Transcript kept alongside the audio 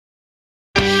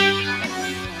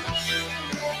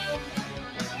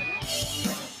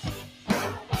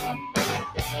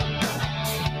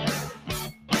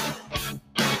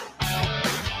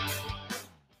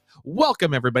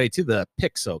Welcome, everybody, to the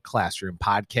Pixel Classroom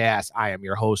Podcast. I am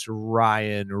your host,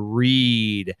 Ryan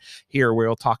Reed. Here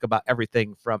we'll talk about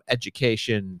everything from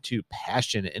education to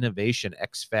passion, innovation,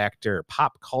 X Factor,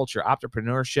 pop culture,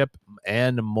 entrepreneurship,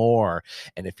 and more.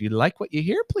 And if you like what you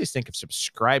hear, please think of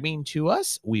subscribing to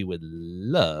us. We would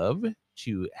love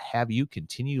to have you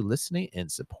continue listening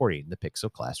and supporting the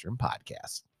Pixel Classroom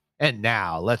Podcast. And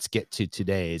now let's get to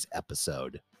today's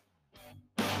episode.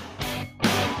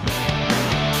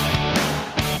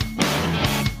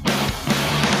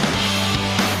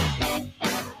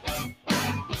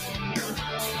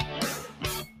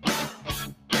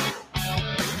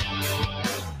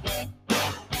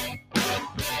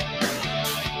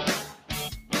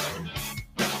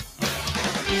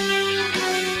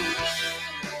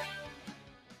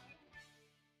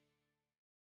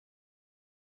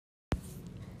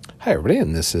 Hi, everybody,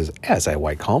 and this is As I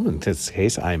Bike Home. In this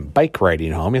case, I'm bike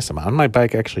riding home. Yes, I'm on my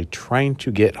bike actually trying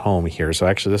to get home here. So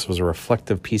actually, this was a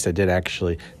reflective piece I did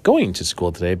actually going to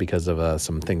school today because of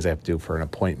some things I have to do for an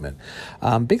appointment.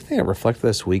 Big thing I reflected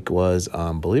this week was,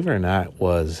 believe it or not,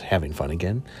 was having fun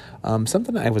again.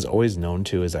 Something I was always known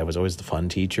to is I was always the fun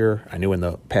teacher. I knew when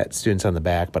to pat students on the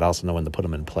back, but I also know when to put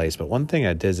them in place. But one thing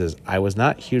I did is I was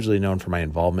not hugely known for my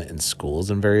involvement in schools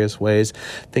in various ways.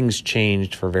 Things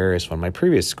changed for various ones. My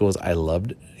previous schools, I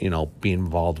loved, being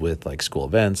involved with like school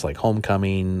events, like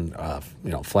homecoming,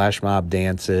 flash mob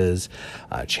dances,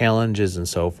 challenges, and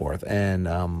so forth.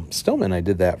 And Stillman, I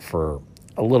did that for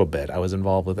a little bit. I was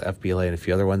involved with FBLA and a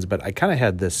few other ones, but I kind of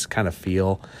had this kind of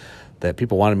feel that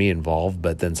people wanted me involved,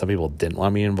 but then some people didn't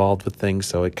want me involved with things.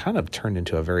 So it kind of turned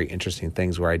into a very interesting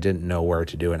things where I didn't know where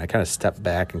to do. And I kind of stepped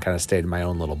back and kind of stayed in my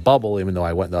own little bubble. Even though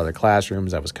I went to other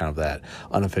classrooms, I was kind of that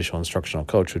unofficial instructional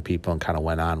coach with people and kind of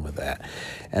went on with that.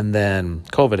 And then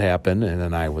COVID happened, and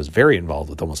then I was very involved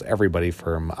with almost everybody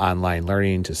from online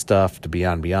learning to stuff to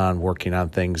beyond, working on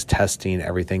things, testing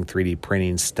everything, 3D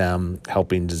printing, STEM,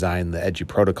 helping design the EDGI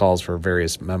protocols for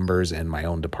various members in my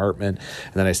own department.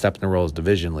 And then I stepped in the role as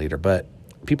division leader. But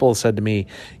people said to me,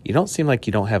 you don't seem like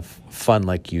you don't have fun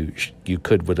like you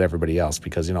could with everybody else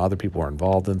because, other people are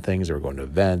involved in things. They were going to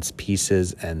events,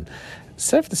 pieces, and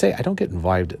so I have to say, I don't get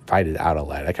invited out a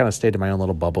lot. I kind of stayed in my own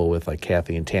little bubble with like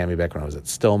Kathy and Tammy back when I was at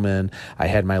Stillman. I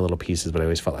had my little pieces, but I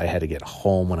always felt I had to get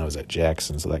home when I was at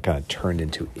Jackson. So that kind of turned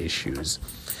into issues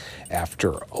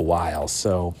after a while.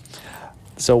 So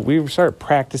we started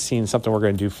practicing something we're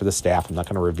going to do for the staff. I'm not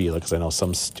going to reveal it because I know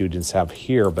some students have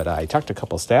here, but I talked to a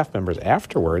couple of staff members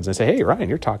afterwards and I say, hey, Ryan,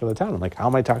 you're talking to the town. I'm like, how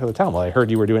am I talking to the town? Well, I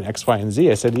heard you were doing X, Y, and Z.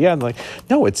 I said, yeah. And like,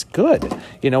 no, it's good.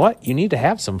 You know what? You need to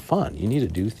have some fun. You need to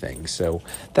do things. So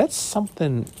that's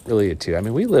something really too. I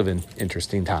mean, we live in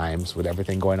interesting times with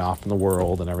everything going off in the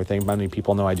world and everything. Many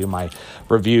people know I do my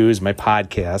reviews, my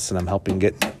podcasts, and I'm helping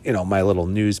get, my little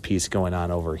news piece going on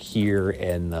over here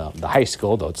in the high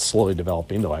school, though it's slowly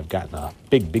developing. Though I've gotten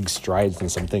big strides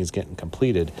and some things getting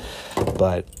completed,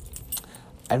 but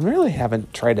I really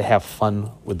haven't tried to have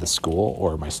fun with the school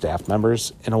or my staff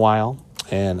members in a while,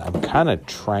 and I'm kind of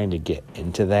trying to get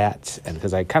into that, and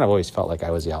because I kind of always felt like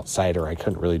I was the outsider, I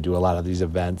couldn't really do a lot of these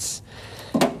events,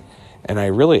 and I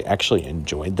really actually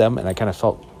enjoyed them, and I kind of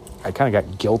got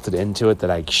guilted into it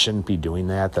that I shouldn't be doing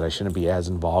that I shouldn't be as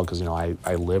involved because,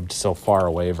 I lived so far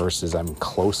away versus I'm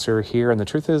closer here. And the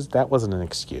truth is that wasn't an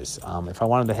excuse. If I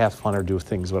wanted to have fun or do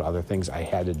things with other things, I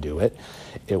had to do it.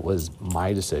 It was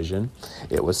my decision.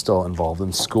 It was still involved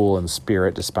in school and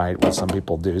spirit, despite what some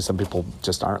people do. Some people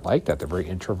just aren't like that. They're very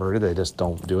introverted. They just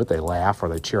don't do it. They laugh or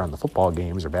they cheer on the football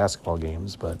games or basketball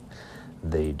games, but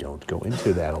they don't go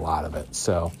into that, a lot of it.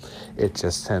 So it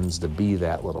just tends to be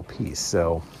that little piece.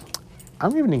 So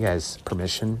I'm giving you guys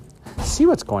permission. See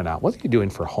what's going on. What are you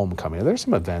doing for homecoming? Are there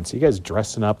some events? Are you guys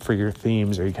dressing up for your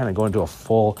themes? Are you kind of going to a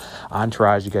full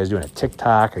entourage? Are you guys doing a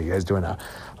TikTok? Are you guys doing a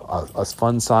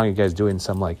fun song? Are you guys doing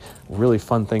some like really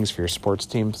fun things for your sports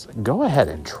teams? Go ahead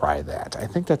and try that. I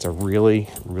think that's a really,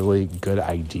 really good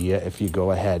idea if you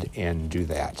go ahead and do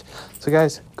that. So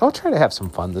guys, go try to have some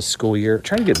fun this school year.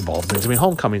 Try to get involved in things. I mean,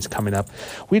 homecoming's coming up.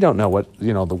 We don't know what,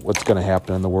 what's going to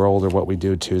happen in the world or what we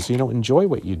do too. So, enjoy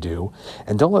what you do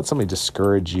and don't let somebody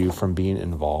discourage you from being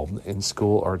involved in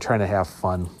school or trying to have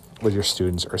fun with your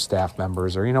students or staff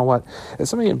members. Or if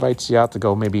somebody invites you out to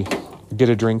go maybe get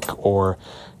a drink or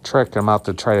trick them out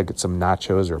to try to get some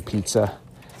nachos or pizza,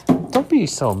 don't be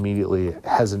so immediately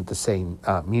hesitant to say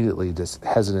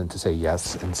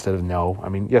yes instead of no. I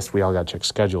mean, yes, we all got to check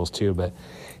schedules too, but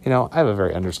I have a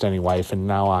very understanding wife, and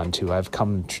now on too, I've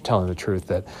come telling the truth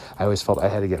that I always felt I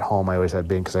had to get home. I always had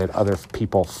been because I had other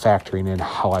people factoring in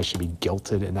how I should be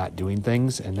guilted and not doing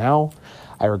things, and now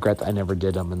I regret that I never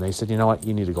did them. And they said, you know what,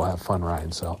 you need to go have fun,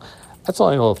 Ryan. So That's the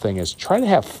only little thing is try to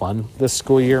have fun this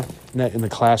school year in the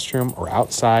classroom or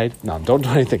outside. Now, don't do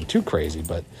anything too crazy,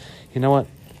 but you know what?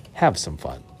 Have some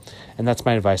fun. And that's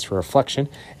my advice for reflection.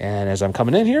 And as I'm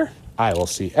coming in here, I will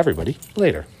see everybody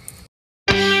later.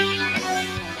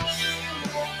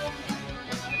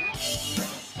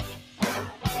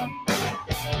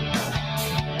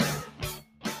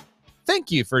 Thank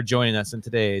you for joining us in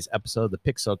today's episode of the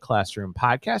Pixel Classroom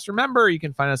Podcast. Remember, you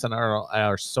can find us on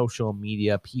our social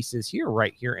media pieces here,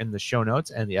 right here in the show notes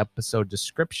and the episode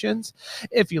descriptions.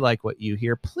 If you like what you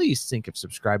hear, please think of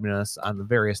subscribing to us on the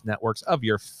various networks of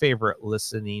your favorite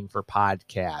listening for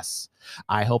podcasts.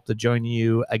 I hope to join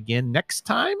you again next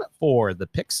time for the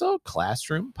Pixel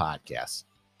Classroom Podcast.